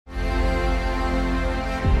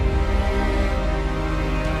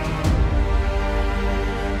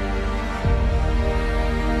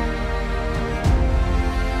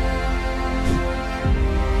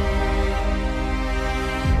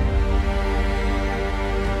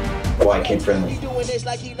Why kid friendly?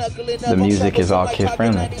 The music is all kid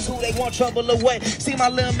friendly. See my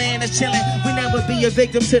little man is chilling. We never be a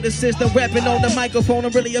victim to the system. Rapping on the microphone.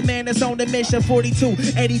 I'm really a man that's on the mission. 42,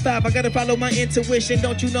 85. I gotta follow my intuition.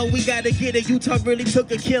 Don't you know we gotta get it? Utah really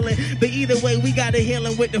took a killing. But either way, we got a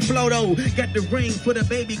healing with the flow though. Got the ring for the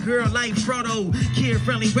baby girl like Frodo. Kid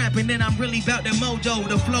friendly rapping, and I'm really about the mojo.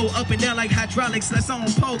 The flow up and down like hydraulics. That's on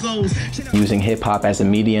pogos. Using hip hop as a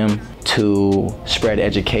medium to spread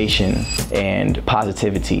education and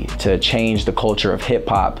positivity, to change the culture of hip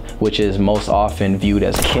hop, which is most often viewed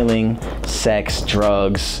as killing, sex,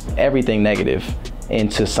 drugs, everything negative,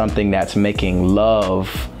 into something that's making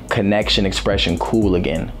love, connection, expression cool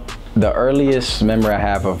again. The earliest memory I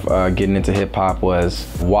have of getting into hip hop was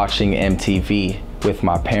watching MTV with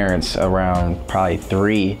my parents around probably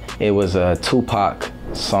 3. It was a Tupac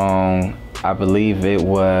song. I believe it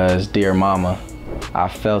was Dear Mama. I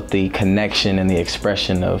felt the connection and the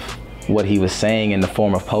expression of what he was saying in the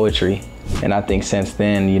form of poetry. And I think since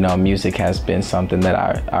then, you know, music has been something that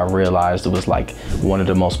I realized it was like one of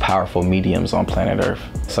the most powerful mediums on planet Earth.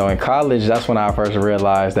 So in college, that's when I first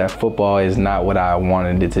realized that football is not what I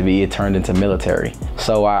wanted it to be. It turned into military.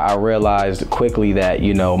 So I realized quickly that,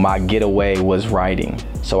 you know, my getaway was writing.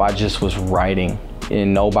 So I just was writing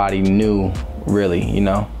and nobody knew really, you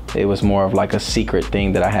know. It was more of like a secret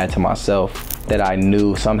thing that I had to myself, that I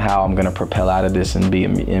knew somehow I'm gonna propel out of this and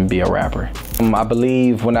be a rapper. I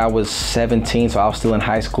believe when I was 17, so I was still in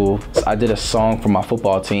high school, I did a song for my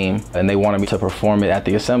football team and they wanted me to perform it at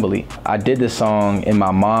the assembly. I did this song and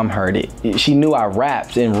my mom heard it. She knew I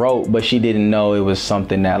rapped and wrote, but she didn't know it was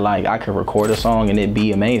something that like I could record a song and it'd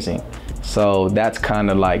be amazing. So that's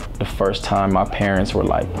kind of like the first time my parents were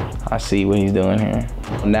like, I see what he's doing here.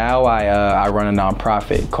 Now I run a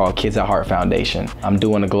nonprofit called Kids at Heart Foundation. I'm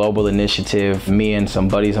doing a global initiative. Me and some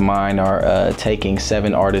buddies of mine are taking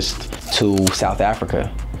 7 artists to South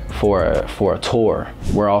Africa for a tour.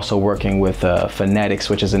 We're also working with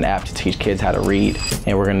Phonetics, which is an app to teach kids how to read,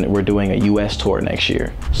 and we're doing a US tour next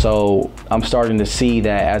year. So I'm starting to see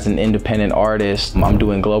that as an independent artist, I'm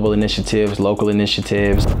doing global initiatives, local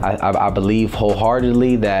initiatives. I believe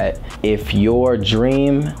wholeheartedly that if your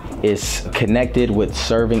dream is connected with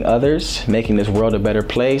serving others, making this world a better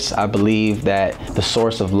place, I believe that the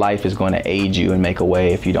source of life is going to aid you and make a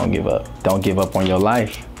way if you don't give up. Don't give up on your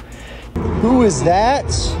life. Who is that?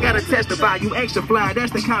 Gotta testify, you extra fly,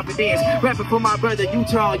 that's the confidence. Rapping for my brother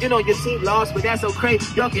Utah, you know your team lost, but that's okay.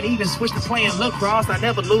 Y'all can even switch to playing lacrosse, I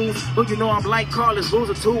never lose. But you know I'm like Carlos,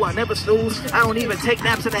 loser too, I never snooze. I don't even take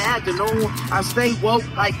naps in the afternoon. I stay woke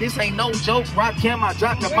like this ain't no joke. Rock him, I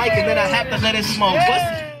drop the mic and then I have to let it smoke.